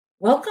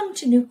Welcome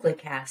to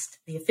NucleCast,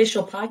 the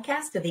official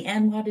podcast of the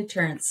ANWA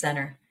Deterrence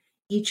Center.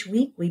 Each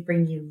week, we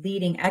bring you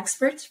leading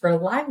experts for a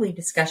lively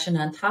discussion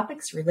on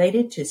topics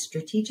related to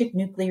strategic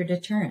nuclear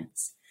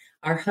deterrence.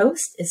 Our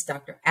host is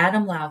Dr.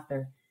 Adam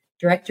Lowther,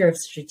 Director of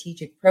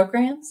Strategic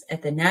Programs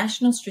at the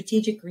National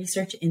Strategic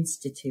Research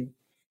Institute.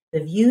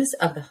 The views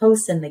of the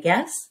hosts and the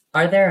guests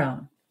are their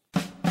own.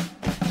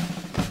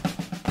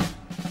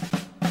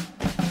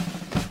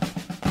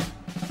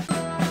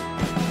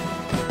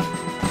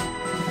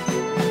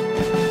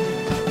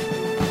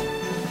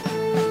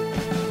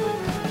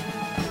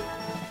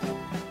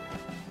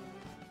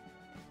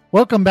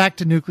 Welcome back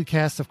to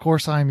NucleCast. Of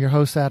course, I am your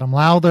host, Adam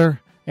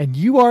Lowther, and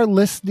you are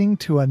listening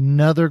to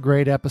another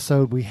great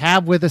episode. We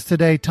have with us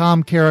today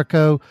Tom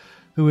Karako,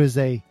 who is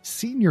a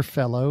senior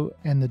fellow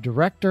and the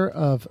director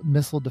of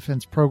missile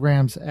defense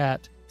programs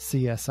at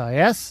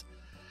CSIS.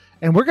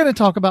 And we're going to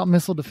talk about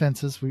missile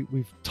defenses.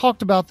 We've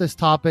talked about this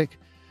topic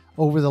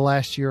over the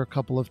last year a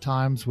couple of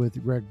times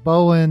with Greg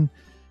Bowen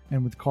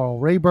and with Carl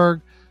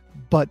Rayberg.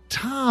 But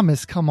Tom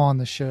has come on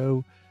the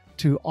show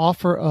to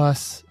offer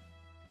us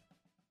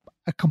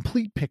a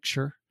complete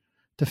picture,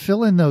 to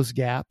fill in those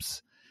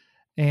gaps,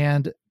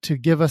 and to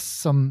give us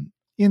some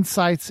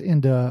insights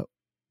into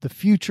the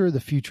future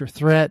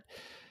threat,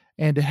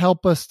 and to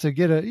help us to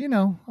get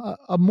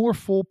a more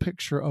full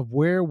picture of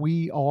where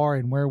we are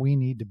and where we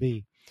need to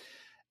be.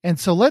 And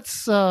so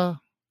let's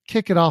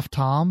kick it off,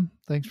 Tom.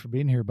 Thanks for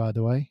being here, by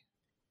the way.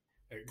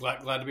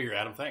 Glad to be here,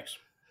 Adam. Thanks.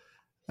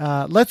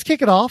 Let's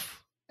kick it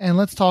off and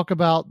let's talk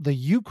about the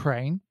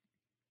Ukraine.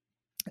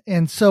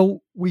 And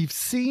so we've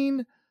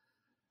seen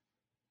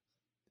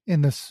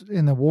in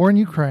the war in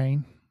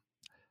Ukraine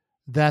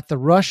that the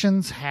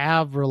Russians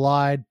have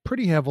relied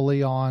pretty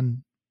heavily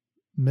on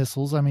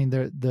missiles. I mean,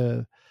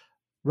 the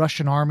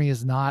Russian army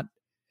is not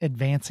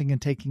advancing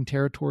and taking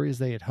territory as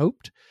they had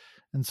hoped.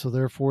 And so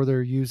therefore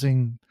they're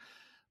using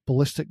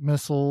ballistic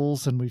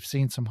missiles, and we've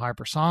seen some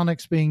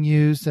hypersonics being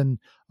used. And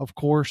of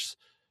course,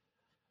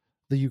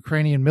 the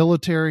Ukrainian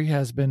military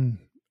has been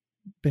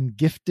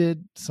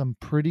gifted some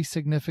pretty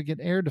significant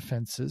air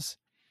defenses.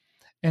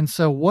 And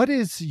so what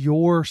is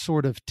your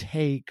sort of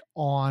take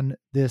on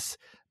this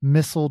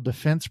missile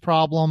defense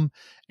problem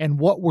and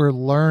what we're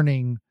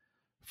learning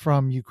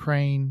from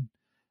Ukraine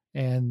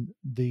and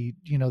the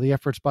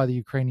efforts by the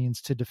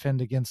Ukrainians to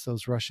defend against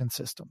those Russian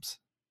systems?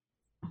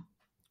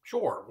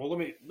 Sure. Well, let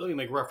me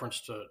make reference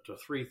to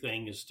three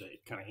things to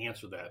kind of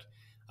answer that.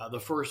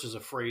 The first is a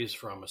phrase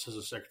from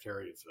Assistant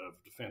Secretary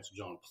of Defense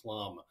John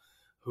Plum,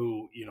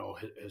 who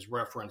has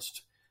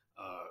referenced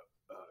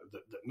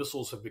that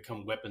missiles have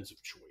become weapons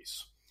of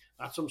choice.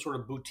 Not some sort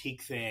of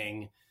boutique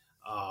thing,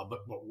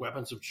 but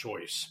weapons of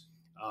choice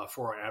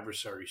for our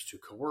adversaries to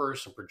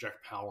coerce and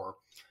project power.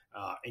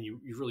 And you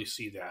really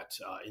see that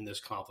in this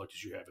conflict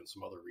as you have in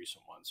some other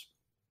recent ones.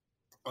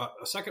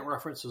 A second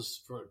reference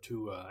is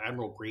to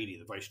Admiral Grady,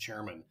 the vice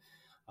chairman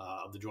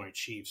of the Joint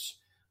Chiefs.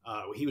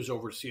 He was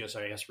over at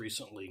CSIS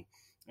recently,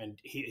 and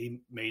he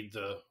made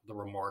the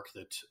remark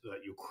that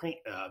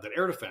that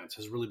air defense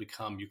has really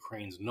become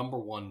Ukraine's number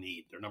one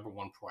need, their number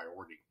one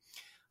priority.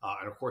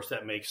 And of course,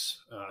 that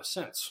makes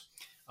sense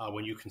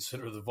when you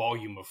consider the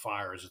volume of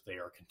fires that they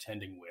are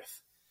contending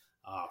with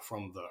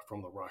from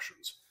the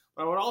Russians.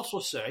 But I would also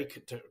say,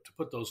 to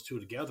put those two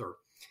together,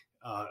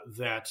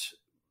 that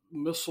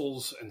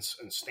missiles and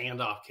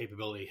standoff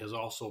capability has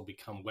also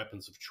become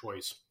weapons of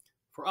choice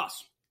for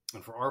us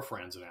and for our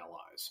friends and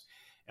allies.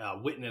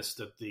 Witness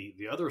that the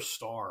other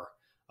star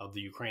of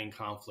the Ukraine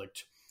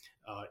conflict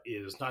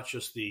is not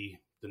just the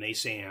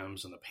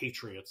NASAMS and the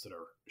Patriots that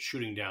are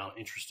shooting down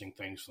interesting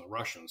things from the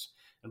Russians.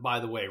 And by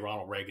the way,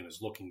 Ronald Reagan is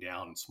looking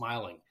down and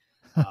smiling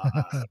at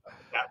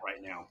that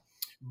right now.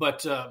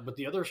 But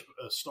the other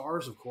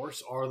stars, of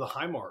course, are the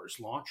HIMARS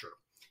launcher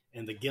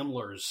and the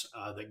Gimlers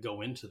that go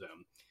into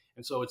them.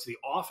 And so it's the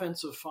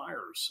offensive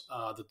fires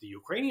that the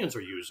Ukrainians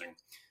are using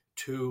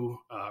to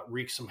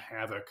wreak some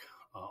havoc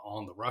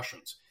on the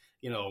Russians.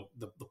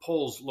 The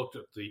polls looked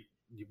at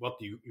what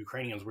the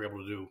Ukrainians were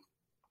able to do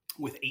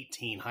with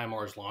 18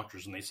 HIMARS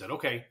launchers, and they said,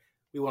 "Okay,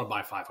 we want to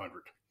buy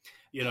 500."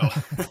 You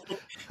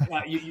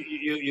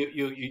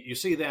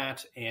see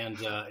that, and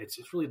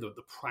it's really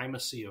the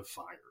primacy of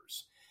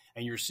fires.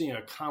 And you're seeing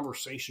a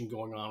conversation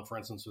going on, for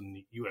instance, in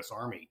the U.S.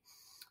 Army,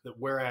 that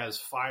whereas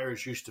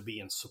fires used to be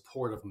in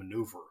support of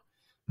maneuver,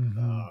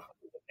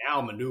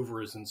 now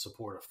maneuver is in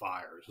support of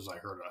fires, as I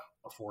heard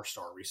a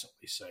 4-star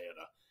recently say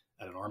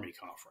at an Army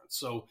conference.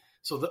 So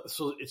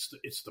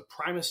it's the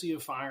primacy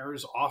of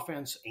fires,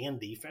 offense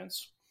and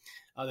defense,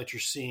 that you're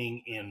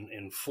seeing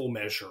in full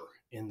measure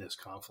in this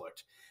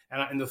conflict.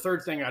 And the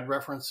third thing I'd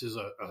reference is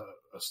a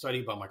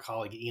study by my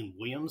colleague Ian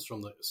Williams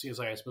from the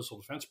CSIS Missile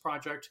Defense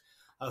Project,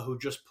 who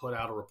just put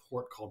out a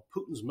report called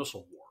Putin's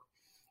Missile War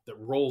that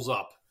rolls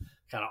up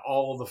kind of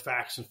all the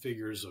facts and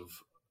figures of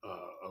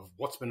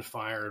what's been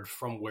fired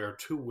from where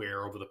to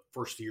where over the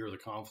first year of the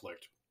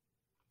conflict,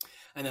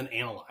 and then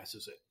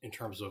analyzes it in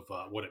terms of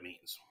what it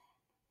means.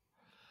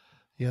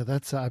 Yeah,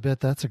 I bet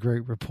that's a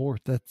great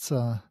report. That's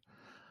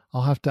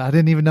I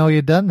didn't even know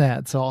you'd done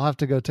that. So I'll have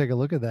to go take a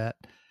look at that.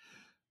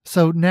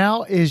 So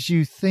now as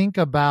you think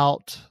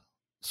about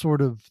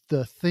sort of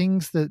the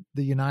things that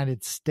the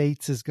United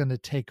States is going to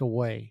take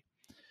away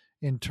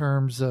in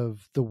terms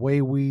of the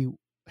way we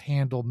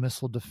handle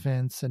missile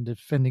defense and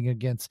defending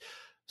against,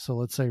 so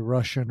let's say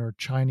Russian or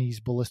Chinese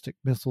ballistic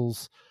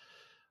missiles,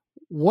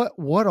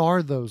 what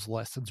are those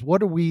lessons?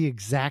 What are we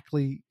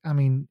exactly, I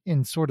mean,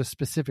 in sort of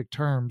specific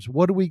terms,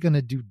 what are we going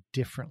to do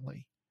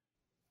differently?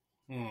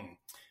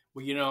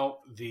 Well,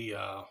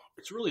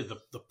 it's really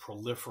the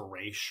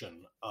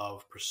proliferation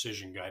of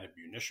precision guided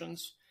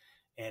munitions,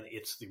 and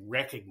it's the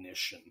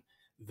recognition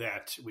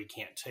that we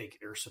can't take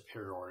air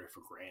superiority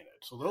for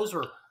granted. So those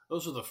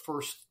are the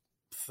first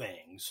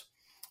things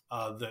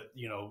that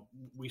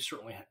we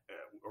certainly,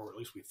 or at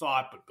least we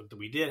thought, but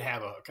we did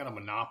have a kind of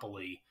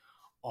monopoly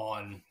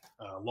on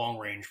long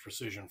range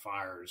precision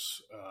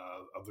fires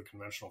of the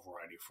conventional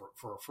variety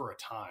for a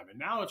time, and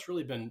now it's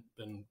really been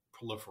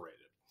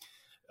proliferated.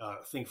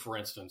 Think, for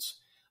instance,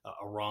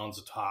 Iran's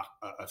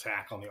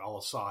attack on the Al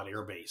Assad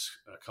air base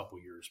a couple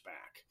years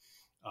back,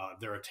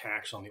 their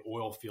attacks on the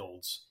oil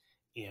fields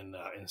in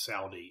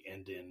Saudi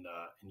and in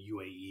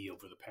UAE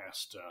over the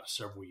past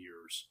several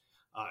years,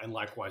 and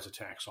likewise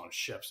attacks on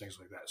ships, things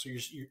like that. So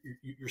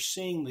you're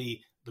seeing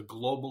the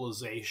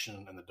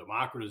globalization and the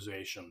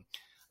democratization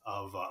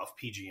of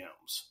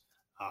PGMs,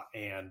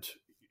 and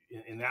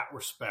in that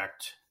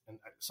respect, and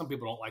some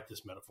people don't like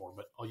this metaphor,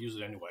 but I'll use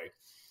it anyway,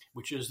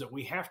 which is that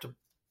we have to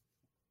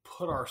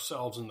put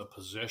ourselves in the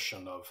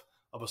position of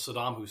a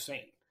Saddam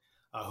Hussein,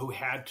 who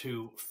had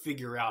to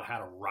figure out how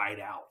to ride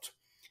out,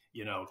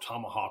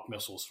 Tomahawk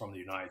missiles from the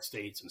United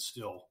States and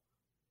still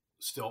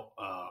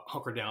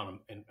hunker down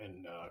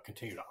and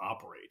continue to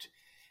operate.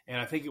 And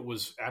I think it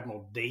was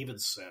Admiral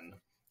Davidson,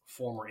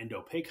 former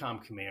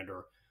Indo-PACOM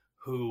commander,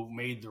 who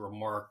made the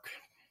remark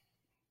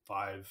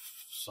 5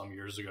 some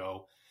years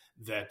ago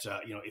that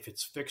if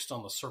it's fixed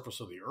on the surface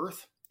of the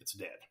earth, it's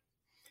dead.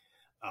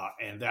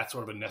 And that's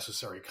sort of a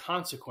necessary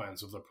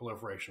consequence of the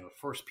proliferation of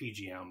first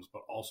PGMs,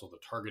 but also the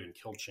target and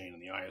kill chain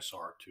and the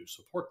ISR to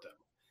support them.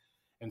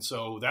 And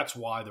so that's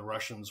why the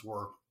Russians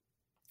were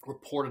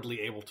reportedly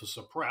able to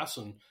suppress,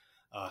 and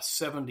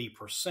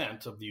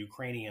 70% of the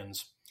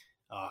Ukrainians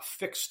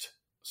fixed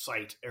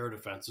site air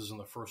defenses in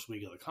the first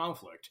week of the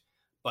conflict.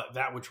 But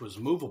that which was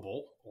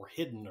movable or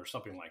hidden or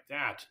something like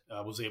that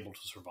was able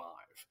to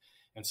survive.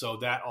 And so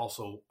that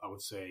also, I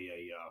would say,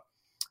 a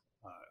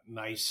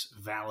nice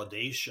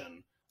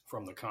validation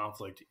from the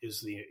conflict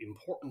is the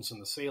importance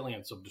and the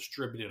salience of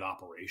distributed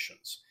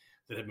operations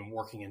that have been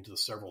working into the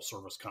several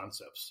service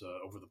concepts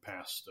over the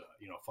past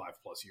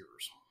 5+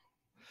 years.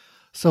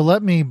 So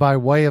let me, by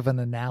way of an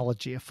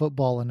analogy, a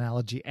football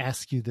analogy,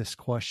 ask you this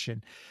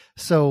question.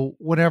 So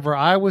whenever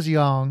I was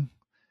young,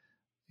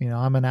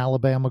 I'm an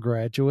Alabama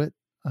graduate,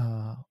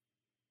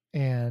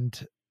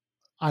 and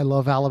I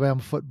love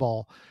Alabama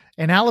football.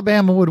 And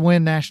Alabama would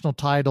win national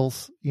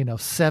titles,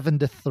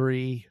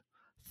 7-3,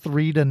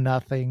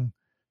 3-0,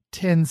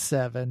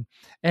 10-7.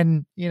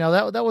 And,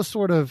 that was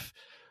sort of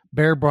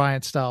Bear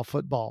Bryant style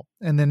football.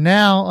 And then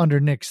now under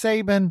Nick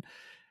Saban,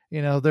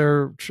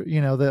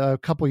 a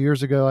couple of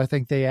years ago, I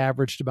think they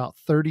averaged about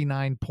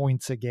 39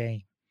 points a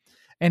game.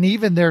 And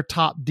even their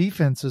top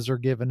defenses are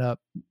giving up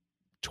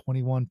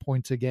 21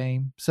 points a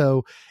game.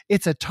 So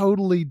it's a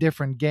totally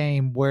different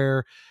game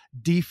where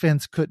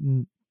defense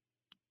couldn't,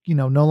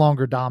 no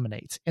longer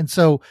dominates. And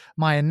so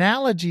my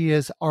analogy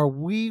is, are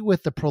we,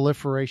 with the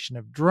proliferation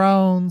of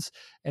drones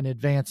and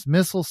advanced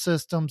missile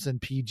systems and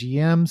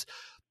PGMs,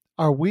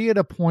 are we at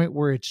a point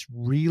where it's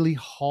really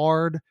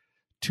hard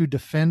to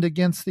defend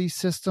against these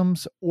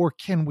systems, or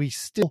can we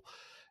still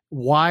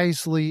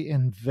wisely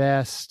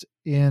invest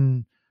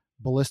in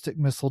ballistic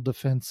missile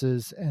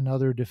defenses and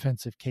other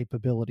defensive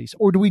capabilities?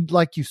 Or do we,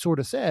 like you sort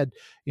of said,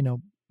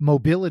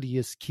 mobility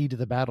is key to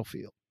the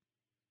battlefield?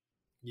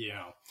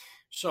 Yeah.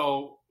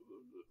 So,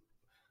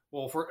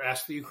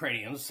 ask the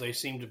Ukrainians. They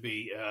seem to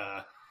be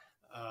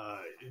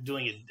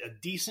doing a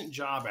decent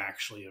job,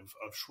 actually, of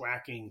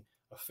schwacking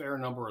a fair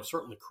number of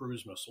certainly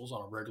cruise missiles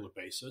on a regular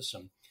basis.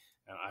 And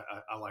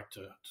I like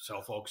to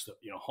tell folks that,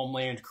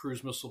 homeland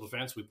cruise missile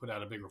defense, we put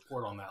out a big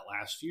report on that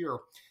last year.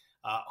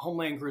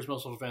 Homeland cruise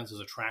missile defense is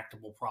a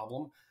tractable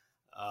problem.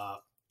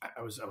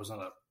 I was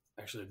on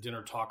a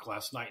dinner talk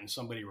last night, and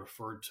somebody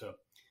referred to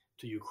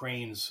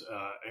Ukraine's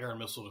air and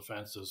missile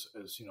defense as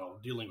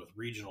dealing with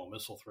regional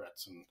missile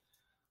threats. And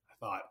I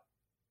thought,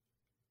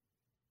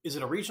 is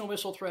it a regional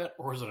missile threat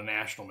or is it a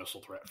national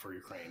missile threat for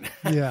Ukraine?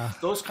 Yeah.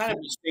 Those kind of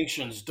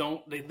distinctions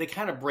they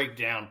kind of break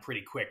down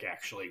pretty quick,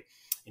 actually,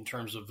 in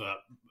terms of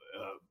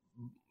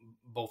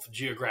both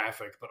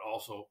geographic but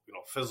also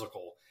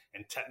physical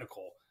and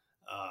technical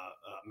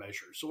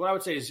measures. So what I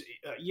would say is,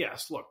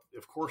 yes, look,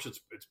 of course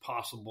it's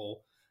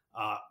possible,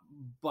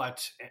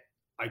 but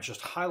I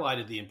just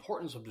highlighted the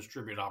importance of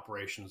distributed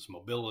operations,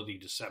 mobility,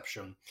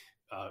 deception,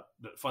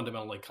 that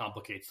fundamentally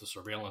complicates the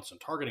surveillance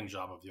and targeting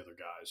job of the other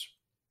guys.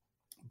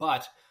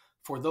 But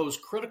for those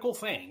critical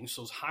things,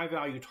 those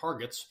high-value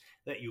targets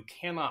that you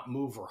cannot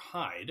move or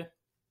hide,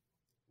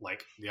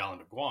 like the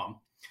island of Guam,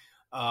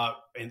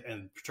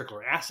 and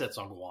particular assets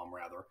on Guam,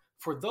 rather.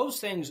 For those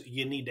things,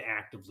 you need to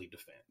actively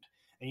defend.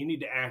 And you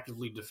need to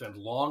actively defend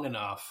long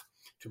enough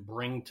to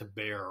bring to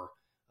bear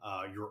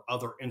your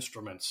other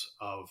instruments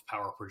of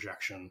power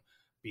projection,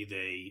 be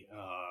they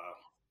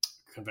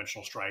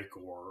conventional strike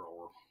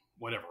or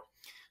whatever.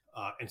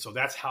 And so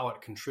that's how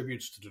it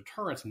contributes to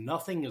deterrence.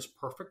 Nothing is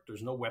perfect.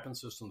 There's no weapon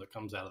system that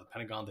comes out of the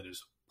Pentagon that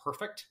is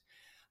perfect.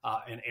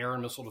 And air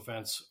and missile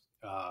defense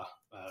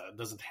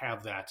doesn't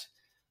have that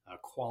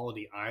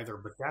quality either,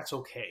 but that's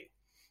okay.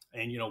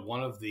 And,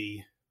 one of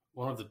the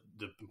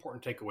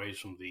important takeaways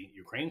from the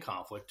Ukraine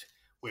conflict,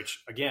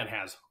 which again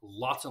has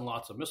lots and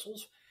lots of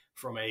missiles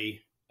from a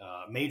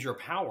major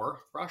power,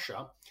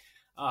 Russia,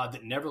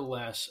 that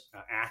nevertheless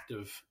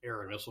active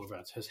air and missile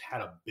defense has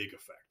had a big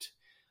effect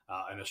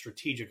and a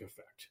strategic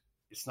effect.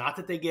 It's not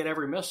that they get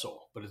every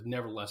missile, but it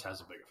nevertheless has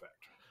a big effect.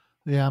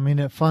 Yeah, I mean,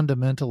 it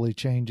fundamentally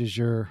changes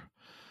your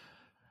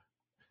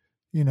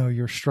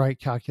strike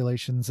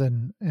calculations.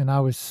 And I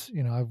was,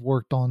 I've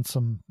worked on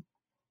some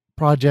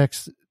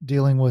projects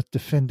dealing with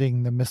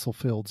defending the missile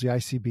fields, the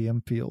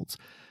ICBM fields.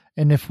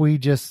 And if we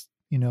just,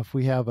 if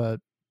we have a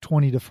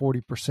 20 to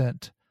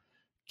 40%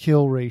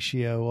 kill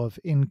ratio of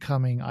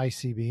incoming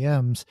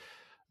ICBMs,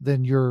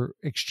 then your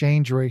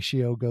exchange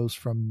ratio goes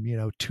from,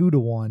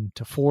 2-to-1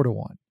 to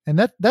 4-to-1.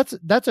 And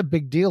that's a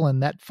big deal.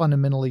 And that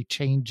fundamentally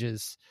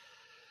changes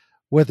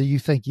whether you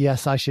think,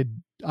 yes, I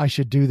should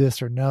do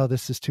this, or no,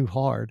 this is too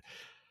hard.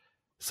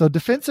 So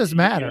defenses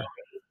matter.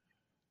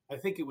 I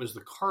think it was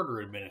the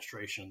Carter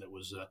administration that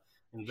was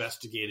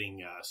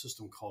investigating a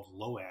system called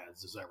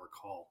LOADS, as I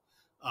recall,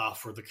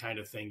 for the kind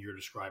of thing you're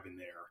describing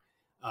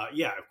there.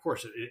 Yeah, of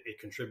course, it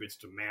contributes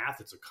to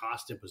math. It's a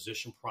cost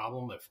imposition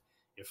problem.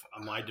 If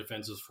my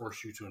defenses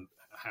force you to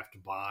have to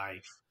buy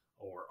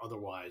or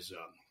otherwise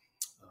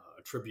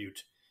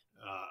attribute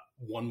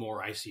one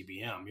more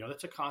ICBM,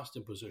 that's a cost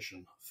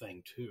imposition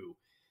thing too,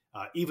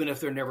 even if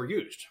they're never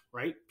used,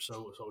 right?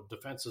 So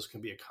defenses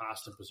can be a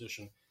cost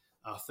imposition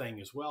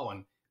thing as well.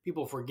 And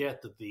people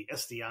forget that the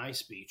SDI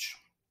speech,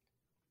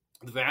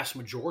 the vast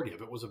majority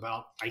of it was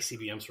about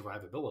ICBM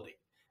survivability.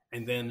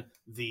 And then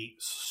the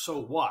so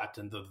what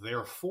and the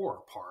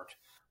therefore part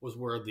was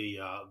where the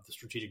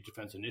Strategic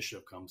Defense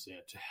Initiative comes in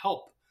to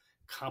help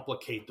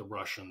complicate the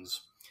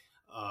Russians,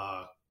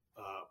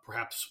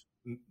 perhaps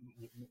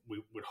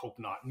we would hope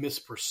not,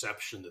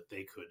 misperception that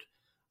they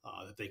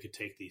could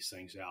take these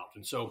things out.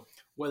 And so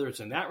whether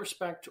it's in that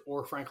respect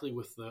or frankly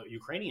with the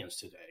Ukrainians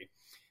today,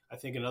 I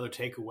think another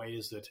takeaway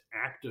is that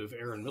active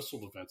air and missile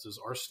defenses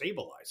are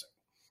stabilizing.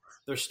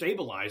 They're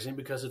stabilizing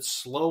because it's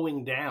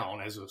slowing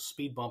down as a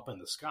speed bump in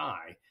the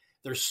sky.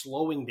 They're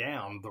slowing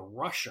down the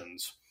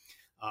Russians'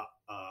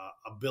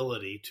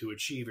 ability to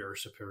achieve air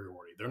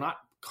superiority. They're not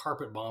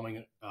carpet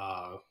bombing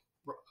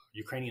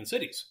Ukrainian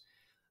cities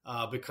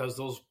because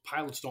those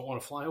pilots don't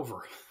want to fly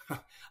over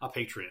a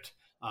Patriot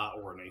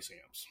or an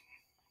ASAMS.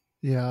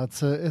 Yeah,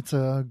 it's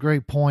a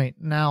great point.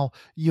 Now,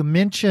 you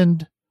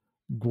mentioned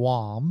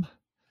Guam.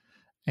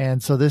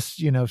 And so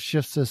this,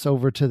 shifts us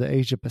over to the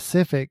Asia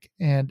Pacific.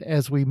 And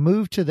as we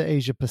move to the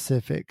Asia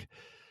Pacific,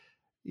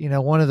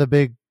 one of the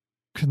big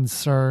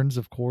concerns,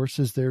 of course,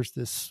 is there's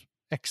this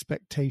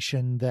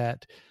expectation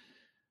that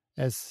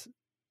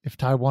if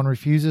Taiwan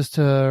refuses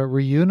to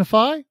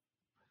reunify,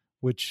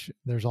 which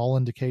there's all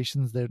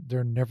indications that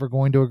they're never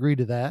going to agree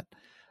to that,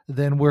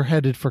 then we're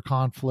headed for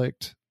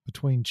conflict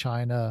between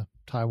China,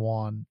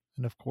 Taiwan,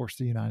 and of course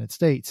the United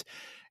States.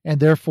 And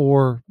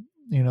therefore,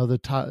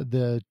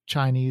 the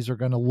Chinese are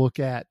going to look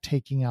at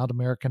taking out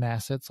American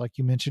assets, like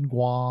you mentioned,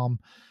 Guam,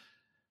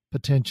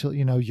 potential,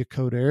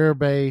 Yokota Air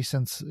Base,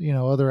 and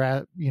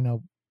other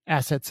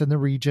assets in the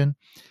region.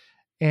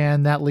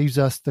 And that leaves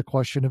us the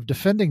question of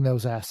defending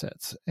those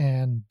assets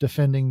and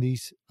defending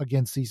these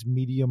against these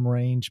medium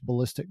range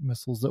ballistic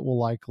missiles that will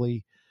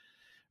likely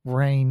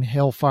rain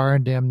hellfire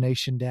and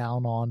damnation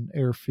down on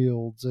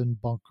airfields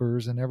and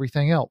bunkers and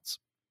everything else.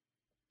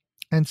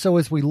 And so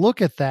as we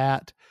look at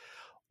that,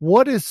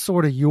 what is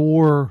sort of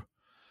your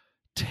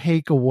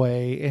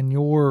takeaway and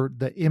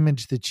the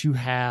image that you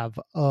have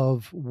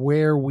of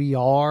where we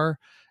are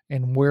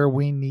and where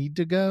we need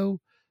to go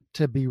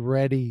to be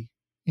ready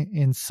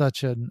in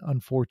such an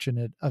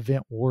unfortunate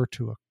event were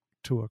to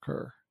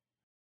occur?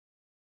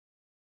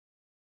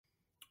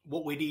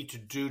 What we need to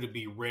do to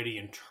be ready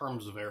in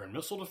terms of air and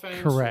missile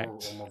defense?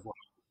 Correct.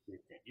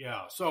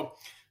 Yeah. So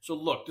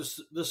look,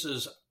 this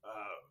is,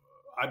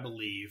 I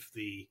believe,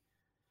 the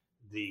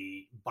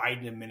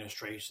Biden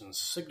administration's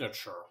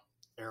signature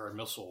air and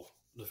missile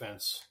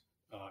defense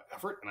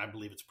effort, and I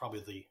believe it's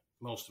probably the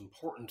most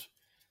important,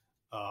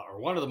 or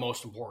one of the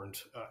most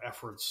important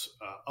efforts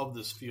of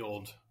this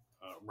field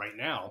right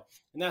now,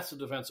 and that's the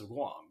defense of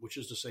Guam, which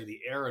is to say the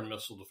air and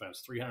missile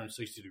defense,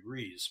 360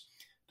 degrees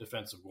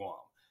defense of Guam.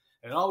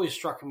 And it always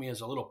struck me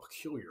as a little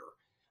peculiar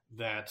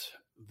that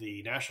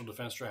the National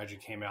Defense Strategy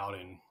came out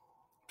in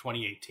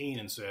 2018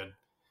 and said,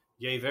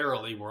 yea,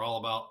 verily, we're all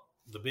about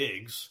the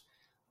bigs,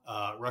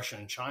 Russia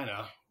and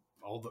China.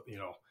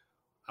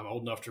 I'm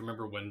old enough to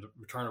remember when the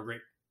return of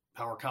great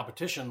power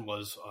competition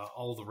was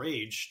all the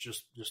rage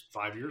just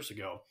 5 years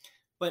ago.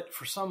 But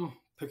for some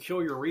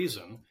peculiar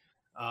reason,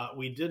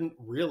 we didn't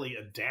really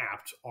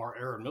adapt our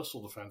air and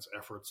missile defense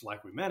efforts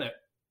like we meant it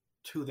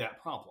to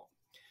that problem.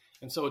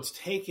 And so it's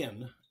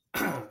taken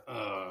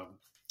a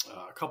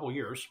couple of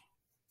years,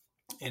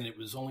 and it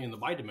was only in the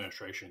Biden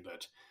administration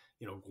that,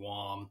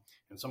 Guam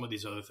and some of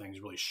these other things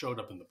really showed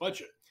up in the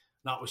budget,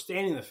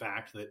 notwithstanding the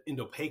fact that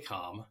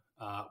Indo-PACOM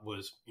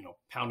was,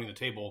 pounding the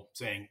table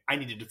saying, I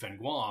need to defend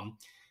Guam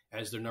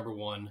as their number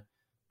one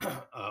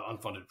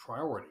unfunded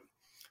priority.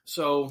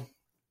 So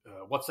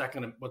what's that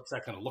going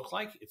to look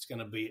like? It's going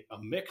to be a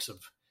mix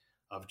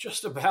of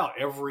just about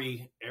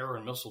every air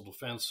and missile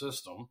defense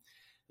system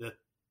that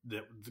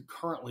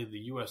currently the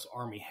U.S.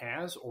 Army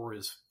has or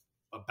is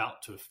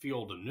about to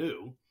field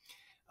anew,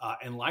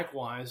 and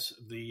likewise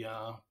the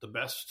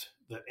best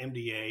that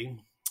MDA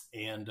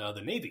and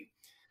the Navy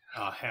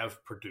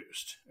have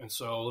produced. And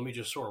so let me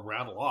just sort of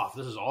rattle off.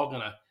 This is all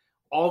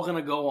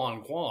gonna go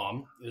on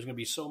Guam. There's going to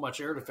be so much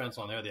air defense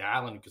on there, the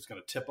island is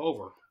going to tip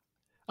over.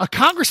 A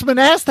congressman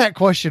asked that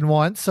question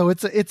once, so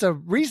it's a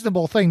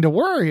reasonable thing to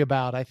worry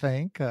about, I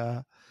think.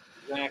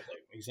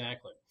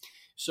 Exactly.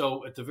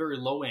 So at the very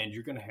low end,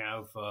 you're going to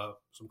have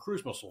some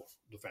cruise missile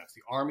defense.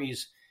 The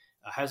Army's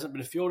hasn't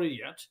been fielded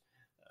yet.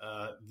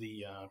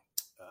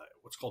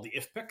 What's called the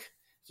IFPC.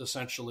 It's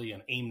essentially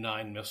an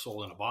AIM-9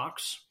 missile in a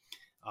box.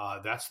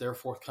 That's their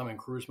forthcoming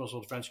cruise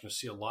missile defense. You're going to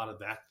see a lot of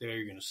that there.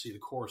 You're going to see the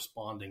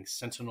corresponding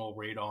Sentinel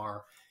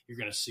radar. You're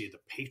going to see the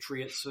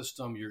Patriot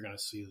system. You're going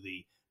to see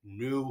the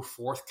new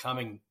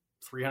forthcoming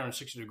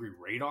 360-degree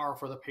radar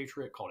for the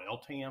Patriot called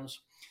LTAMS.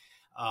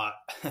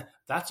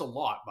 That's a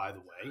lot, by the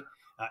way,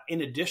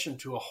 in addition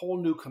to a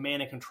whole new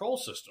command and control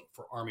system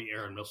for Army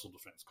Air and Missile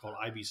Defense called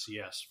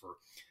IBCS for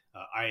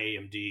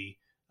IAMD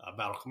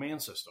Battle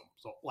Command System.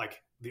 So,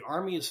 the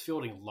Army is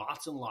fielding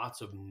lots and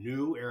lots of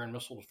new air and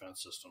missile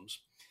defense systems,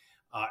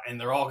 and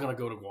they're all going to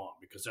go to Guam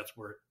because that's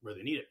where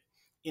they need it.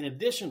 In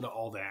addition to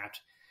all that,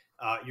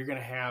 you're going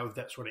to have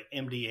that sort of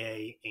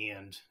MDA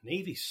and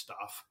Navy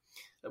stuff,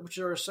 which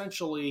are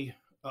essentially,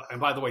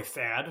 and by the way,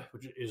 THAAD,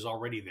 which is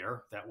already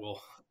there, that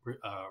will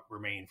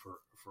remain for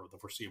the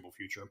foreseeable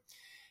future.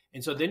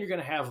 And so then you're going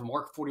to have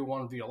Mark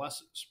 41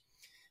 VLSs,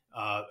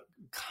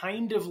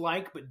 kind of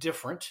like, but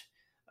different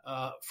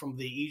from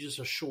the Aegis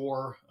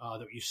Ashore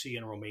that you see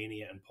in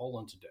Romania and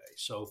Poland today.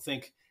 So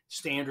think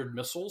standard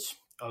missiles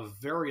of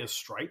various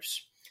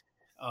stripes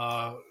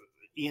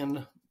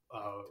in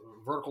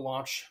vertical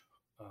launch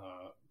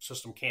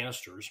system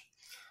canisters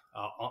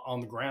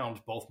on the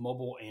ground, both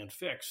mobile and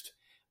fixed,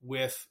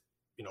 with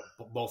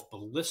both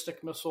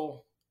ballistic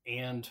missile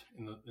and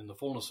in the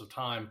fullness of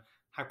time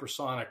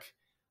hypersonic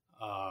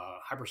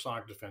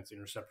defense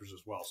interceptors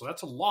as well. So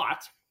that's a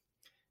lot.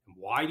 And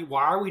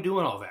why are we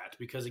doing all that?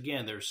 Because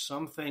again, there's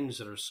some things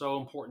that are so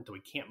important that we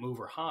can't move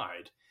or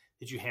hide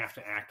that you have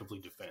to actively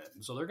defend.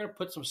 And so they're going to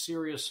put some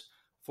serious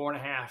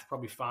 $4.5,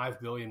 probably $5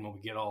 billion when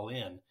we get all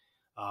in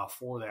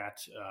for that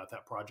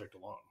project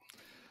alone.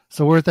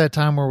 So we're at that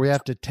time where we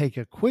have to take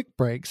a quick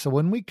break. So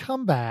when we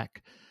come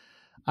back,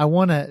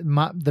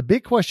 the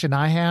big question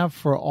I have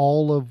for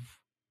all of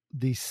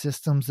these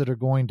systems that are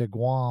going to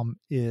Guam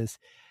is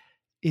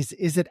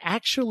it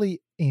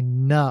actually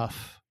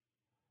enough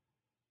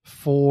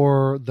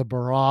for the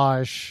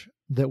barrage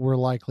that we're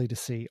likely to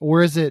see?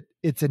 Or is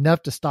it's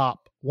enough to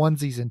stop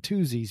onesies and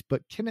twosies,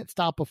 but can it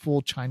stop a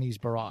full Chinese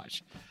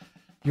barrage?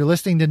 You're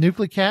listening to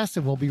NucleCast,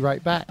 and we'll be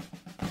right back.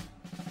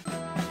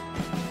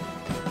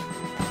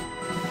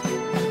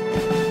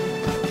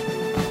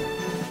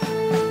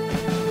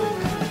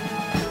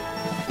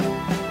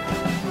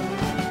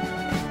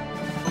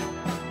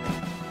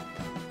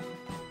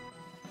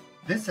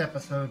 This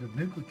episode of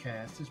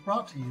NucleCast is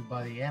brought to you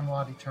by the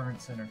AMLA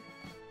Deterrence Center,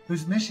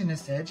 whose mission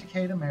is to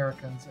educate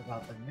Americans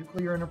about the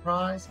nuclear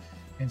enterprise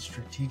and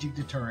strategic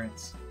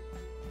deterrence.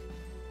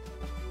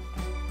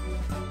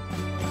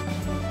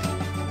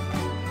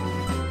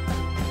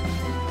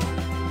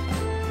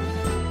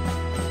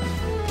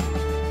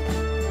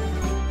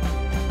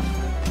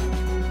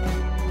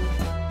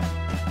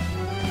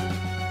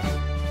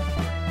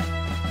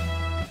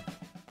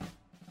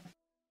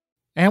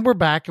 And we're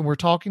back, and we're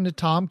talking to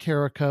Tom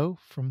Karako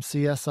from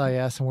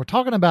CSIS, and we're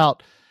talking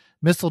about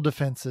missile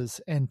defenses.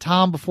 And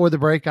Tom, before the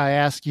break, I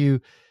asked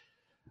you,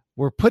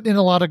 we're putting in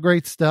a lot of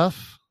great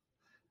stuff,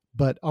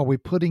 but are we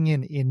putting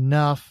in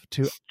enough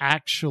to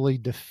actually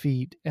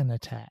defeat an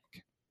attack?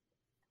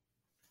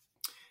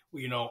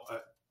 Well,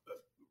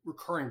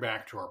 recurring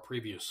back to our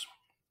previous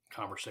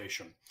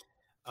conversation,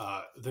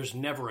 there's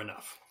never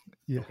enough.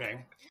 Yeah.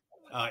 Okay.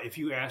 If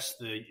you ask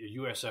the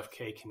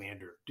USFK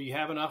commander, do you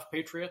have enough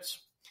Patriots?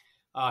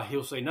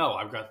 He'll say, no,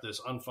 I've got this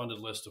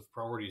unfunded list of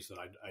priorities that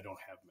I don't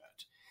have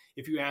met.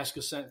 If you ask a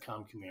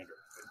CENTCOM commander,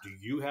 do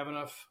you have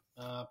enough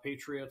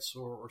Patriots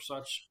or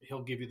such?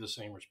 He'll give you the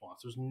same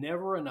response. There's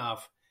never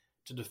enough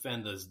to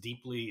defend as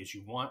deeply as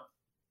you want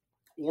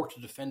or to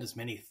defend as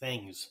many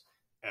things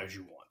as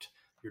you want.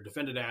 Your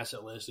defended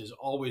asset list is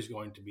always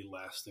going to be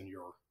less than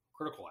your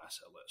critical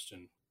asset list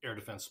in air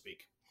defense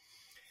speak.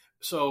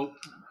 So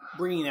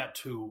bringing that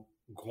to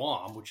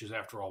Guam, which is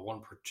after all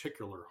one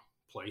particular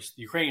place,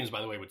 the Ukrainians,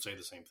 by the way, would say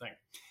the same thing.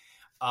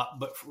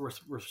 But with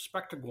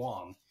respect to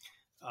Guam,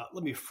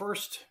 let me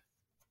first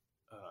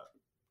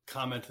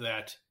comment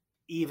that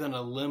even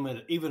a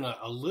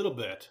little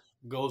bit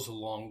goes a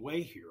long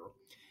way here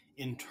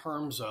in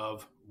terms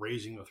of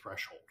raising the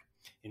threshold,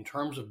 in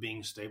terms of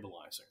being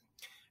stabilizing.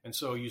 And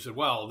so you said,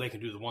 well, they can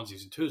do the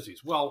onesies and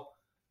twosies. Well,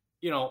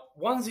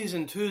 onesies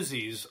and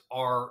twosies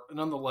are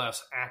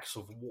nonetheless acts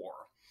of war.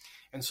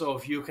 And so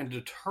if you can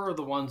deter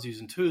the onesies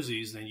and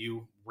twosies, then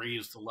you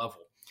raise the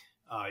level.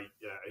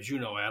 As you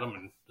know, Adam,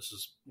 and this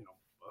is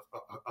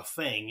a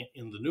thing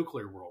in the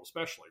nuclear world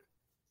especially.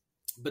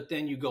 But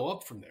then you go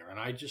up from there. And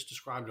I just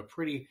described a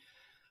pretty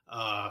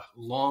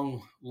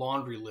long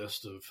laundry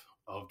list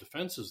of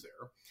defenses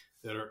there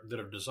that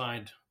are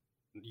designed,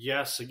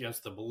 yes,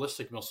 against the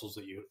ballistic missiles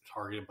that you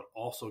targeted, but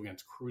also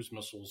against cruise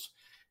missiles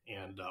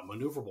and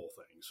maneuverable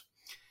things.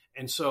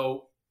 And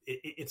so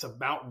it's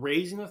about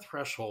raising the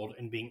threshold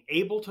and being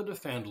able to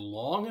defend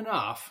long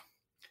enough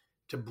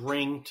to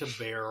bring to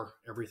bear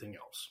everything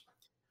else.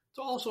 It's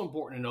also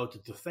important to note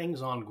that the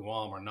things on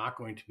Guam are not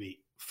going to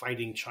be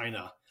fighting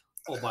China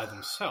all by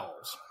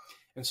themselves.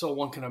 And so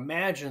one can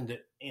imagine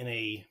that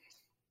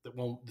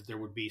that there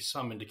would be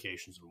some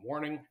indications of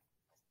warning,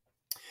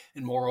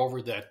 and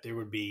moreover that there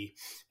would be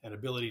an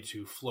ability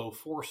to flow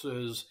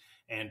forces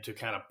and to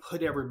kind of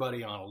put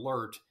everybody on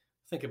alert.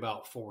 Think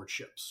about forward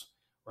ships,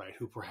 right,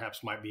 who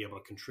perhaps might be able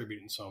to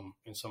contribute in some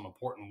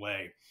important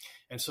way.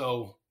 And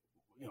so,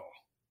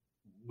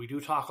 we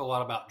do talk a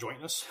lot about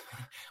jointness.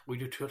 We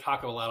do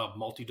talk a lot of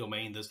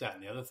multi-domain, this, that,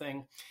 and the other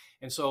thing.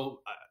 And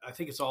so I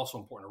think it's also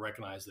important to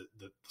recognize that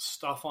the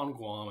stuff on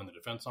Guam and the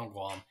defense on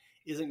Guam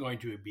isn't going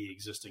to be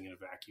existing in a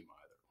vacuum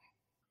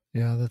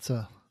either. Yeah, that's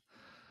a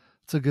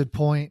good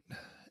point.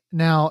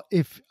 Now,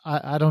 if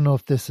I don't know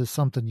if this is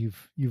something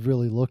you've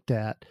really looked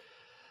at,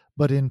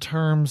 but in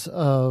terms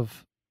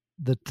of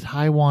the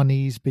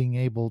Taiwanese being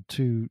able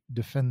to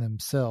defend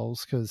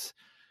themselves, because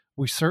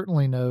we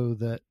certainly know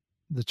that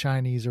the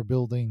Chinese are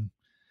building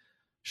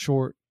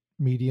short,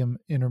 medium,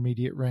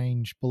 intermediate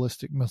range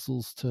ballistic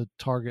missiles to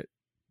target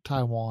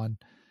Taiwan.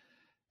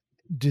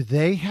 Do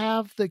they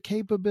have the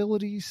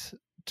capabilities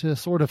to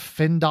sort of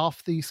fend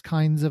off these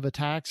kinds of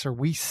attacks? Are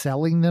we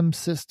selling them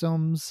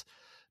systems?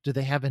 Do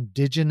they have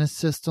indigenous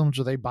systems?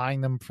 Are they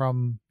buying them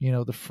from,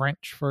 the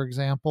French, for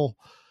example?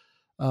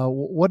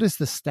 What is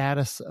the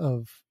status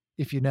of,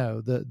 if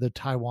the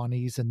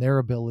Taiwanese and their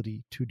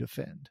ability to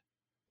defend?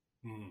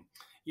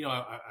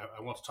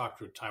 I once talked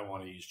to a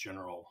Taiwanese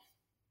general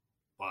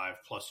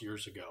 5+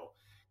 years ago,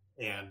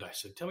 and I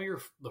said, "Tell me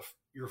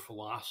your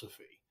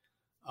philosophy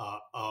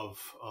of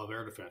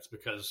air defense,"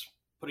 because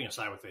putting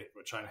aside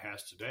what China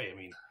has today, I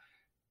mean,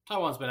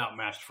 Taiwan's been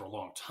outmatched for a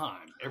long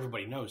time.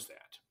 Everybody knows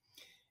that.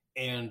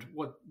 And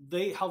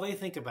how they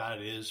think about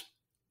it is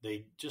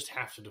they just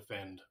have to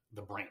defend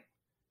the brain.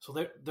 So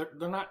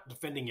they're not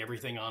defending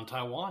everything on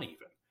Taiwan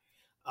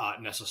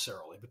even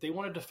necessarily, but they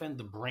want to defend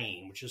the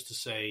brain, which is to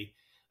say,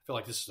 I feel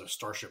like this is a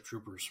Starship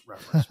Troopers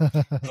reference,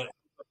 but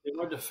they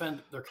want to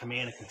defend their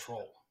command and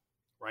control,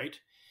 right?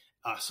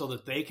 So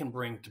that they can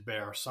bring to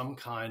bear some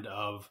kind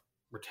of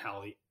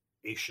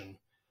retaliation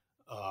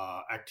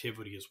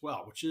activity as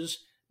well, which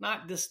is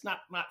not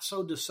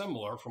so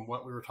dissimilar from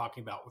what we were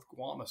talking about with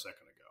Guam a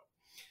second ago.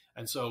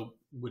 And so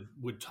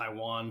would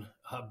Taiwan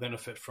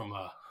benefit from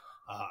a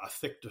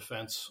thick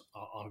defense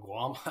on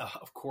Guam?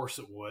 Of course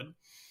it would.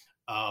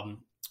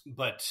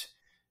 But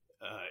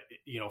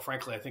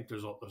frankly, I think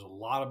there's a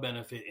lot of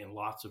benefit in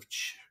lots of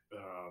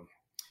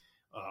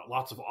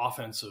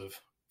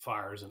offensive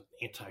fires and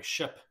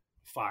anti-ship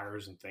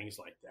fires and things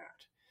like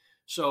that.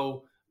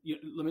 So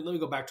let me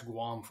go back to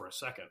Guam for a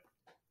second,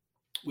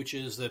 which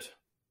is that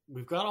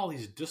we've got all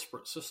these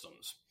disparate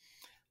systems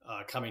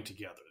coming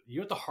together.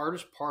 The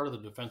hardest part of the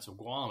defense of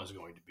Guam is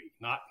going to be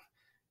not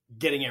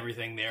getting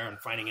everything there and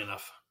finding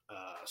enough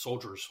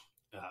soldiers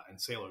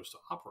and sailors to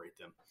operate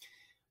them,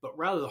 but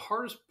rather the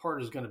hardest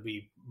part is going to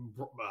be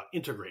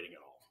integrating it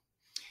all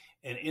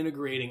and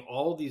integrating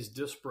all these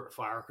disparate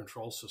fire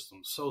control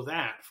systems so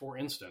that, for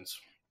instance,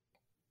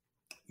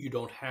 you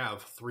don't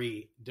have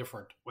 3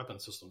 different weapon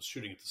systems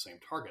shooting at the same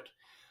target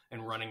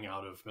and running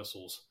out of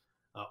missiles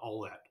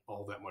all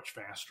that much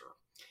faster.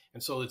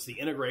 And so it's the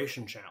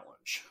integration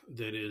challenge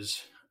that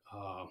is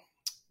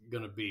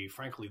going to be,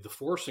 frankly, the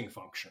forcing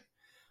function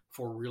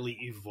for really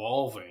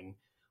evolving,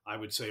 I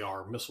would say,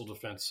 our missile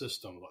defense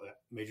system, that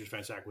Major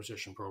Defense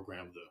Acquisition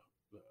Program,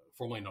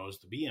 formerly known as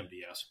the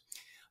BMDS,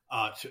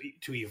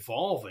 to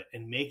evolve it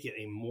and make it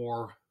a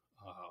more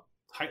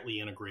tightly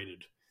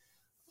integrated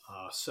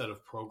set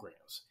of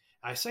programs.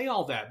 I say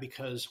all that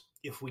because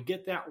if we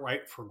get that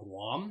right for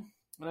Guam,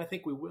 and I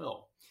think we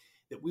will,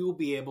 that we will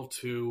be able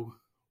to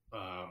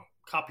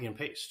copy and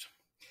paste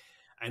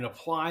and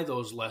apply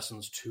those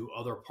lessons to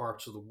other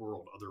parts of the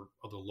world,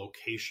 other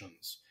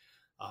locations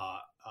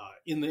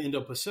in the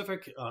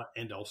Indo-Pacific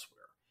and elsewhere.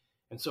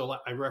 And so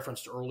I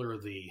referenced earlier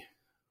the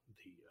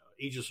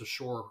Aegis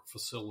Ashore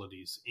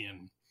facilities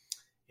in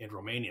in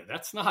Romania.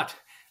 That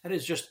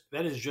is just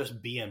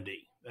BMD.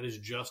 That is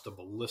just a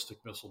ballistic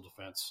missile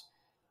defense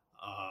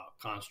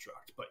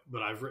construct.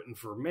 But I've written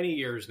for many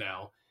years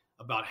now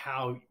about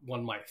how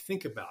one might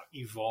think about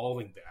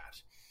evolving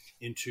that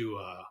into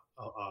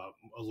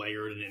a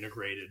layered and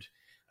integrated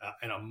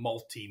and a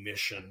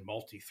multi-mission,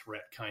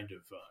 multi-threat kind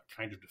of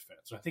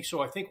defense. And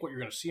I think what you're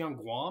going to see on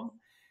Guam,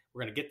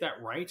 we're going to get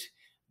that right.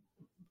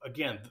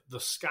 Again, the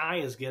sky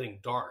is getting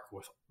dark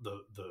with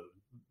the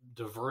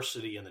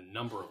diversity and the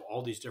number of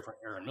all these different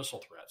air and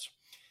missile threats.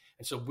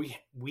 And so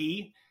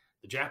we,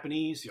 the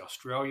Japanese, the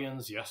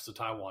Australians, yes, the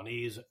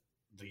Taiwanese,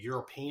 the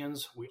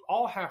Europeans, we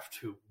all have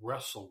to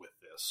wrestle with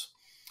this.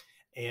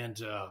 And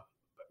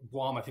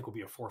Guam, I think, will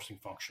be a forcing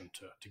function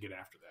to get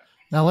after that.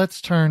 Now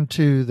let's turn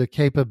to the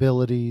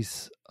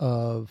capabilities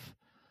of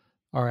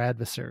our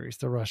adversaries,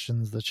 the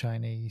Russians, the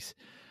Chinese.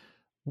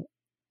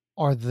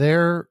 Are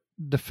their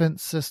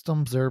defense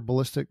systems, their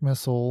ballistic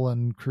missile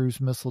and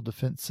cruise missile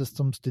defense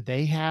systems, do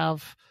they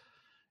have,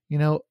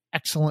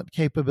 excellent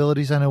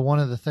capabilities? I know one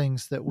of the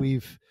things that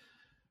we've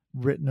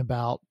written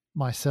about,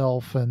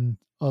 myself and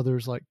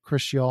others like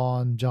Chris Shaw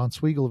and John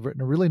Sweigel have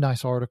written a really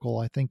nice article,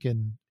 I think,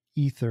 in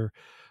Ether,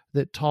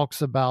 that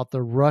talks about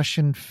the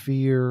Russian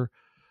fear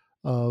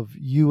of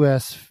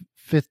U.S.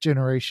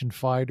 fifth-generation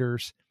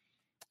fighters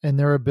and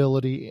their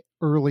ability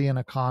early in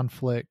a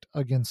conflict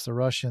against the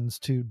Russians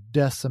to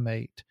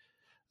decimate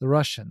the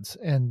Russians.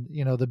 And,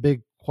 the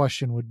big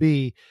question would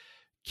be,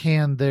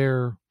 can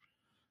their,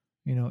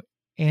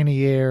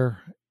 anti-air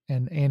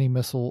and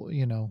anti-missile,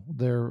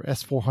 their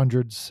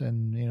S-400s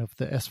and, if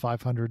the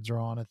S-500s are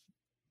on at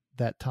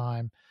that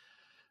time,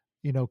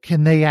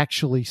 can they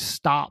actually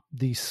stop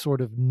these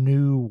sort of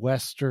new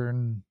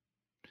Western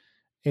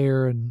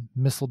air and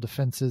missile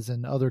defenses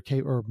and other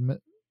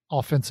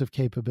offensive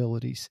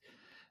capabilities?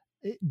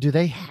 Do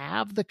they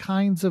have the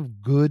kinds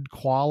of good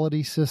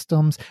quality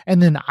systems?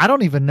 And then I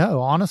don't even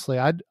know, honestly,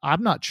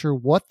 I'm not sure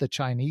what the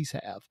Chinese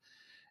have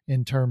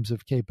in terms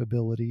of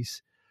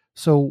capabilities.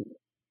 So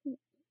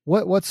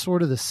what's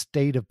sort of the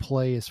state of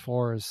play as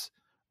far as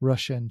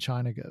Russia and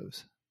China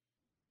goes?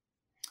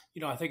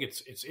 I think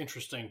it's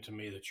interesting to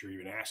me that you're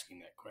even asking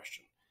that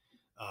question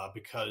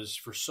because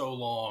for so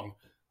long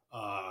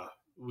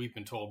we've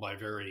been told by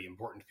very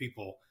important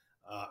people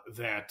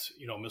that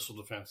missile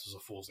defense is a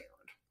fool's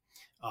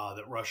errand,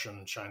 that Russian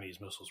and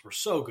Chinese missiles were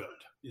so good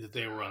that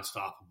they were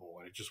unstoppable,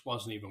 and it just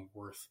wasn't even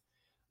worth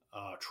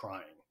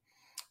trying.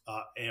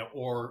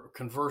 Or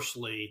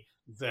conversely,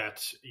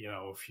 that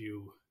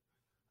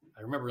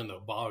I remember in the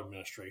Obama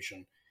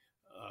administration,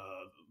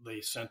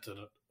 they sent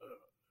a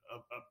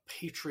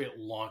Patriot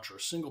launcher, a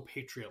single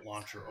Patriot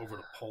launcher over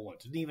to Poland.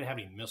 Didn't even have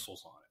any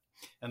missiles on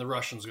it. And the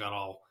Russians got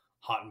all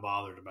hot and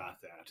bothered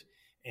about that.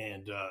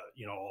 And,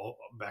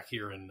 back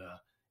here in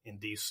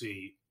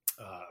D.C.,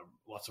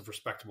 lots of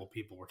respectable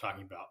people were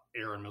talking about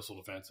air and missile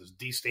defense as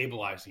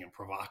destabilizing and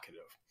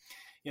provocative.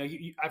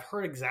 I've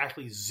heard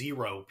exactly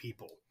 0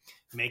 people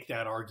make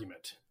that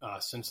argument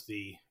since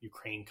the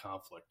Ukraine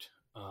conflict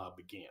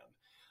began.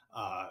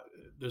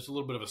 There's a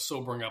little bit of a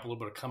sobering up, a little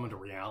bit of coming to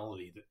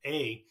reality that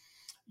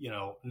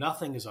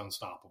nothing is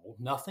unstoppable.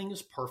 Nothing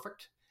is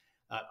perfect,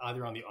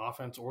 either on the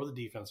offense or the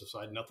defensive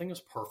side. Nothing is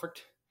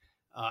perfect.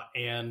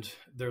 And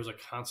there's a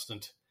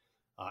constant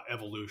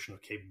evolution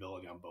of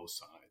capability on both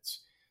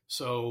sides.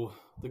 So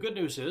the good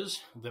news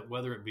is that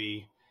whether it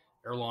be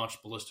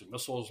air-launched ballistic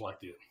missiles like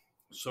the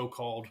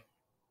so-called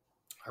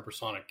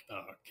hypersonic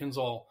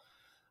Kinzhal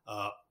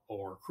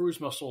or cruise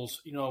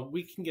missiles,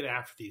 we can get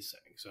after these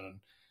things.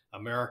 And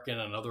American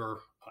and other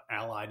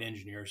allied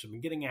engineers have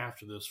been getting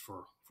after this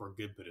for a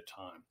good bit of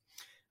time.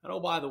 And oh,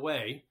 by the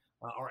way,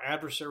 our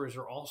adversaries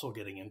are also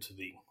getting into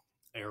the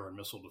air and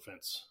missile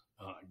defense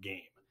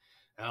game.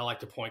 And I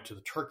like to point to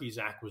the Turkey's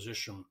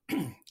acquisition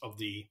of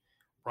the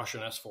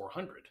Russian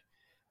S-400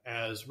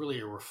 as really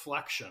a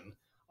reflection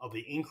of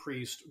the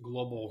increased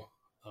global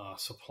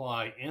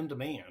supply and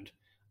demand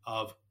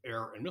of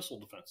air and missile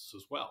defenses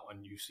as well.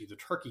 And you see the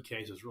Turkey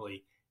case is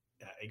really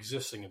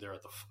existing there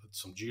at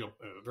some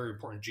very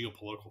important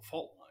geopolitical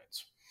fault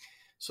lines.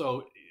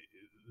 So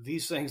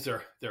these things,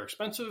 they're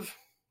expensive,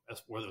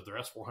 whether they're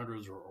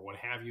S-400s or what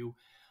have you.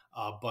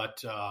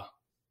 But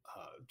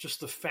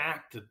just the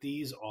fact that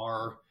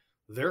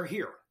they're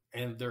here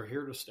and they're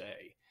here to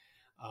stay.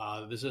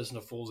 This isn't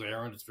a fool's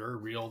errand. It's very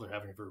real. They're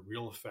having a very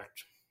real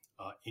effect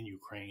in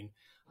Ukraine.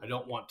 I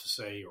don't want to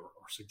say or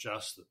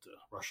suggest that the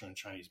Russian and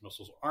Chinese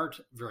missiles aren't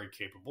very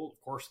capable.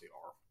 Of course they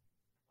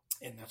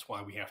are. And that's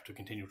why we have to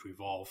continue to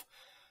evolve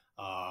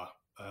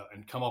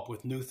and come up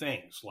with new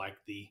things like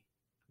the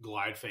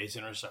glide phase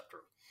interceptor,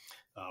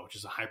 which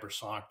is a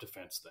hypersonic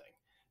defense thing.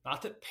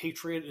 Not that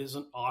Patriot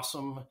isn't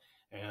awesome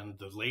and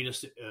the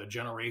latest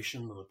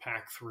generation of the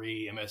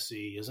PAC-3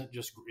 MSE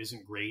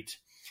isn't great.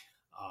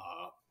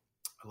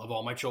 I love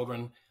all my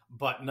children,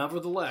 but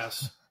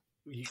nevertheless,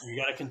 you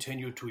got to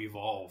continue to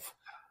evolve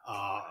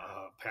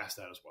past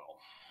that as well.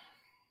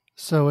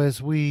 So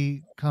as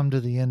we come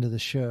to the end of the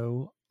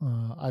show,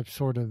 I've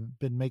sort of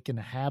been making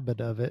a habit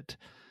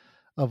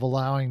of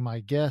allowing my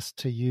guests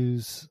to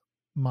use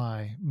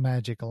my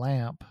magic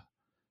lamp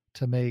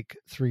to make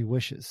 3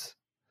 wishes.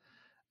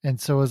 And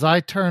so as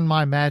I turn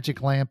my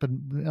magic lamp,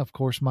 and of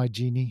course my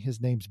genie, his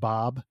name's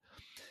Bob,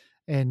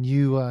 and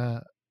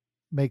you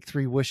make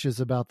 3 wishes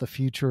about the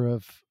future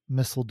of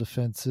missile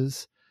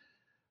defenses,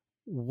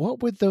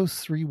 what would those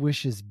 3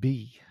 wishes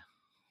be?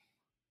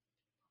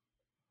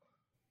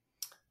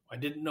 I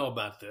didn't know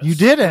about this. You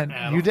didn't.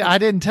 Adam. I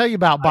didn't tell you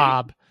about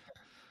Bob.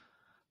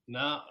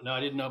 No, I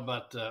didn't know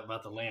about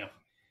the lamp.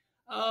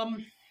 All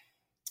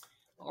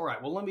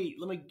right. Well, let me.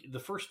 The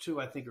first 2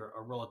 I think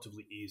are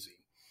relatively easy.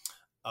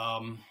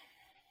 The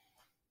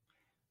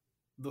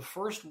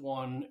first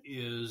one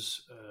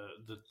is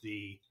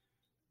the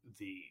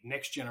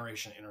next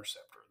generation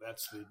interceptor.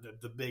 That's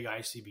the big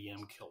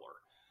ICBM killer.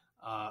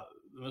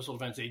 The Missile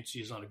Defense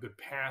Agency is on a good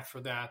path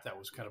for that. That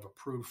was kind of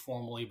approved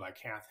formally by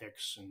Kath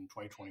Hicks in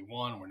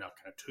 2021. We're now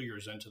kind of 2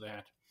 years into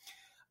that.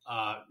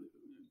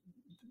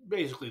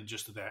 Basically,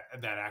 just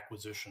that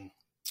acquisition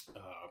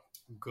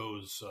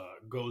goes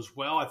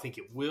well. I think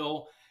it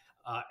will.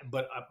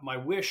 But my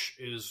wish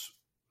is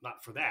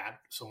not for that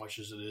so much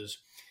as it is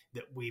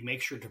that we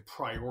make sure to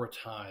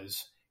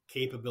prioritize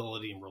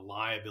capability and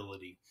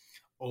reliability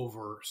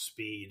over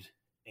speed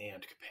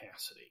and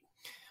capacity.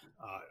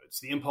 It's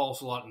the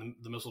impulse a lot in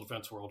the missile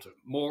defense world to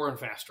more and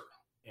faster,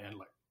 and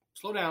like,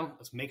 slow down.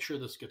 Let's make sure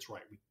this gets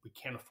right. We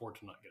can't afford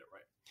to not get it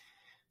right.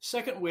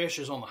 Second wish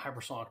is on the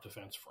hypersonic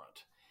defense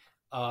front.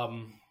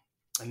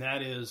 And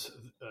that is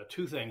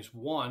 2 things.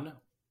 One,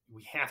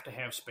 we have to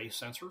have space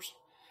sensors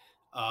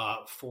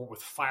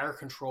with fire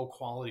control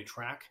quality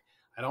track.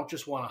 I don't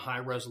just want a high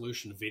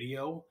resolution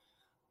video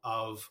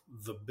of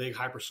the big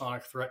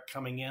hypersonic threat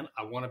coming in.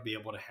 I want to be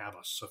able to have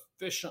a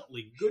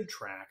sufficiently good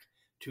track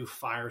to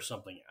fire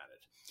something at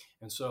it.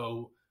 And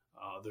so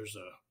there's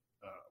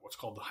what's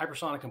called the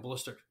Hypersonic and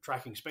Ballistic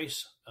Tracking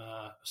Space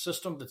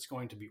System that's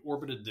going to be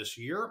orbited this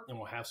year, and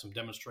we'll have some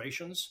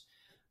demonstrations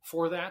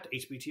for that,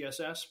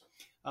 HBTSS.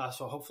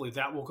 So hopefully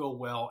that will go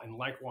well, and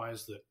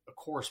likewise the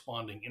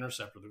corresponding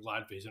interceptor, the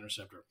glide phase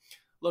interceptor.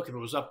 Look, if it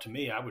was up to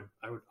me,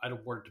 I'd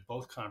award it to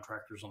both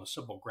contractors on the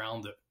simple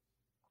ground that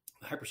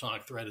the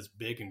hypersonic threat is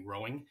big and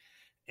growing,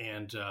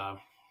 and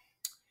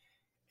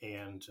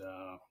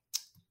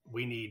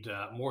we need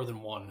more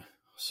than one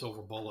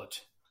silver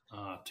bullet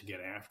to get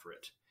after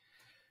it.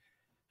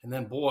 And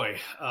then,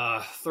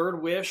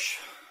 third wish,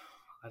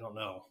 I don't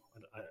know.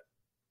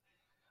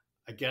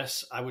 I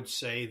guess I would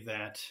say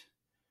that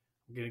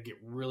I'm going to get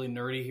really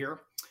nerdy here.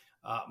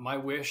 My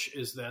wish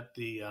is that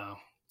the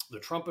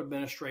Trump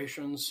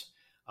administration's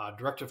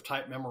directive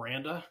type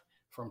memoranda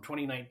from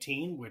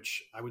 2019,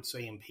 which I would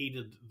say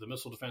impeded the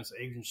Missile Defense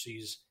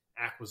Agency's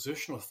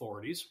acquisition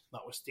authorities,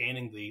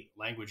 notwithstanding the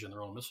language in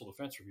their own missile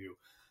defense review.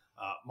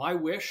 My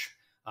wish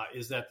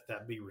is that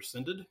be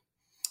rescinded,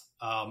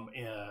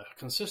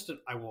 consistent,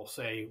 I will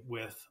say,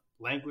 with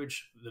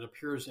language that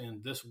appears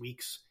in this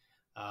week's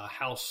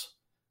House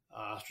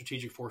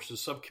Strategic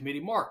Forces Subcommittee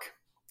mark,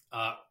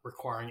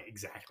 requiring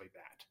exactly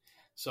that.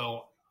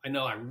 So I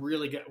know I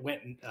really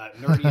went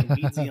nerdy and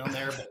weedsy on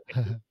there, but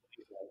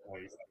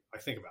I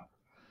think about it.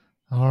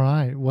 All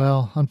right.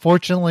 Well,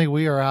 unfortunately,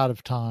 we are out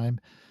of time.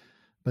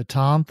 But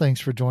Tom,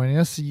 thanks for joining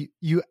us.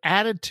 You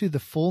added to the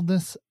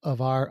fullness of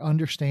our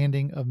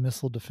understanding of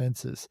missile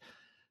defenses.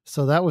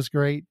 So that was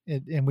great.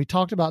 And we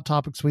talked about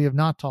topics we have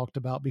not talked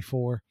about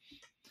before.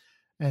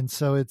 And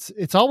so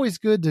it's always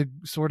good to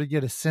sort of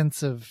get a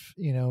sense of,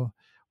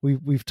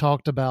 we've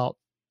talked about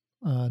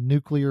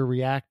nuclear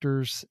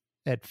reactors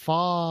at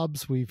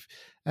FOBs.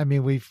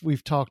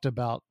 We've talked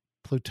about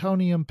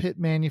plutonium pit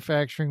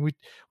manufacturing. We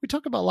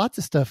talk about lots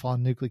of stuff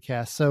on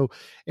Nuclecast. So,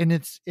 and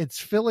it's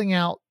filling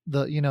out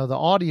the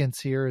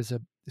audience here is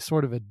a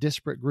sort of a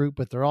disparate group,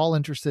 but they're all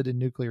interested in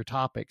nuclear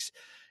topics.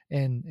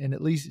 And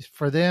at least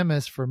for them,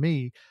 as for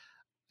me,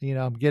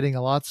 I'm getting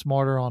a lot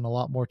smarter on a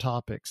lot more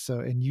topics. So,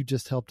 and you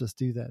just helped us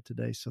do that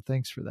today. So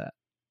thanks for that.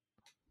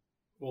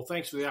 Well,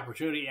 thanks for the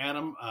opportunity,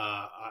 Adam.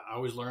 I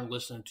always learn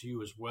listening to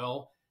you as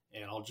well.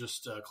 And I'll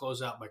just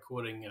close out by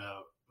quoting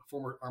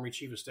former Army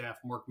Chief of Staff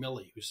Mark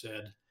Milley, who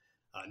said,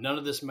 "None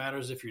of this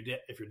matters if you're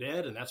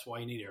dead, and that's why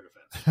you need air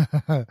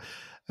defense."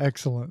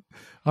 Excellent.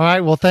 All right.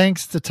 Well,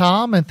 thanks to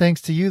Tom, and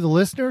thanks to you, the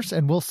listeners,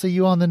 and we'll see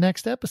you on the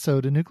next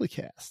episode of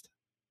Nuclecast.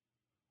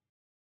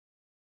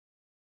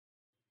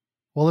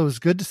 Well, it was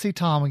good to see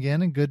Tom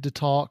again, and good to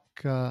talk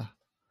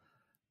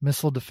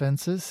missile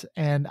defenses.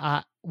 And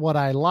what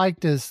I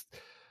liked is,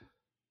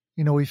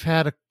 we've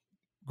had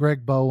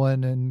Greg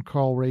Bowen and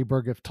Carl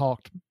Rayberg have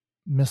talked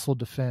missile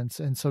defense.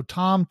 And so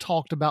Tom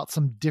talked about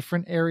some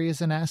different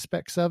areas and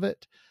aspects of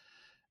it.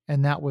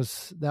 And that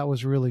was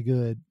really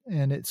good.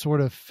 And it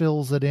sort of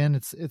fills it in.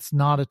 It's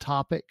not a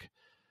topic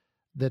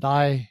that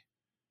I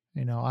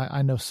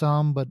know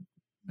some, but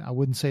I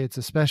wouldn't say it's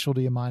a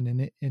specialty of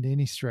mine in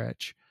any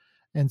stretch.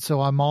 And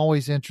so I'm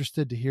always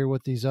interested to hear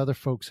what these other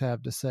folks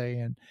have to say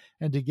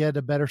and to get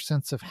a better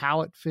sense of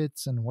how it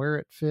fits and where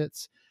it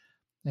fits.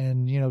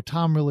 And,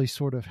 Tom really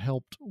sort of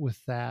helped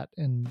with that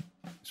and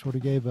sort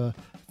of gave a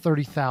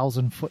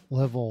 30,000 foot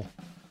level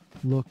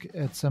look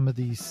at some of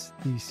these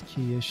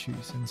key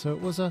issues. And so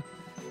it was a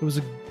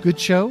good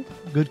show,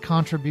 good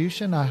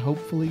contribution.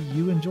 Hopefully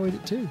you enjoyed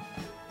it too.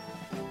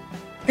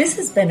 This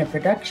has been a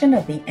production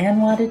of the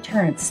ANWA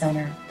Deterrence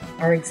Center.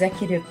 Our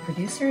executive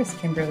producer is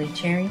Kimberly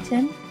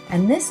Charrington,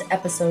 and this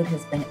episode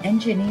has been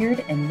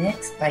engineered and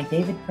mixed by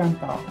David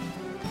Krumthal.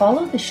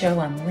 Follow the show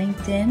on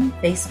LinkedIn,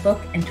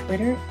 Facebook, and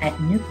Twitter at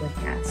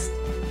Nucleacast.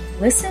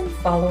 Listen,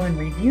 follow, and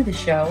review the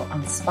show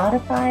on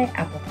Spotify,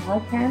 Apple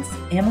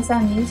Podcasts,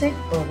 Amazon Music,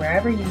 or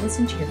wherever you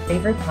listen to your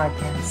favorite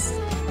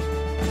podcasts.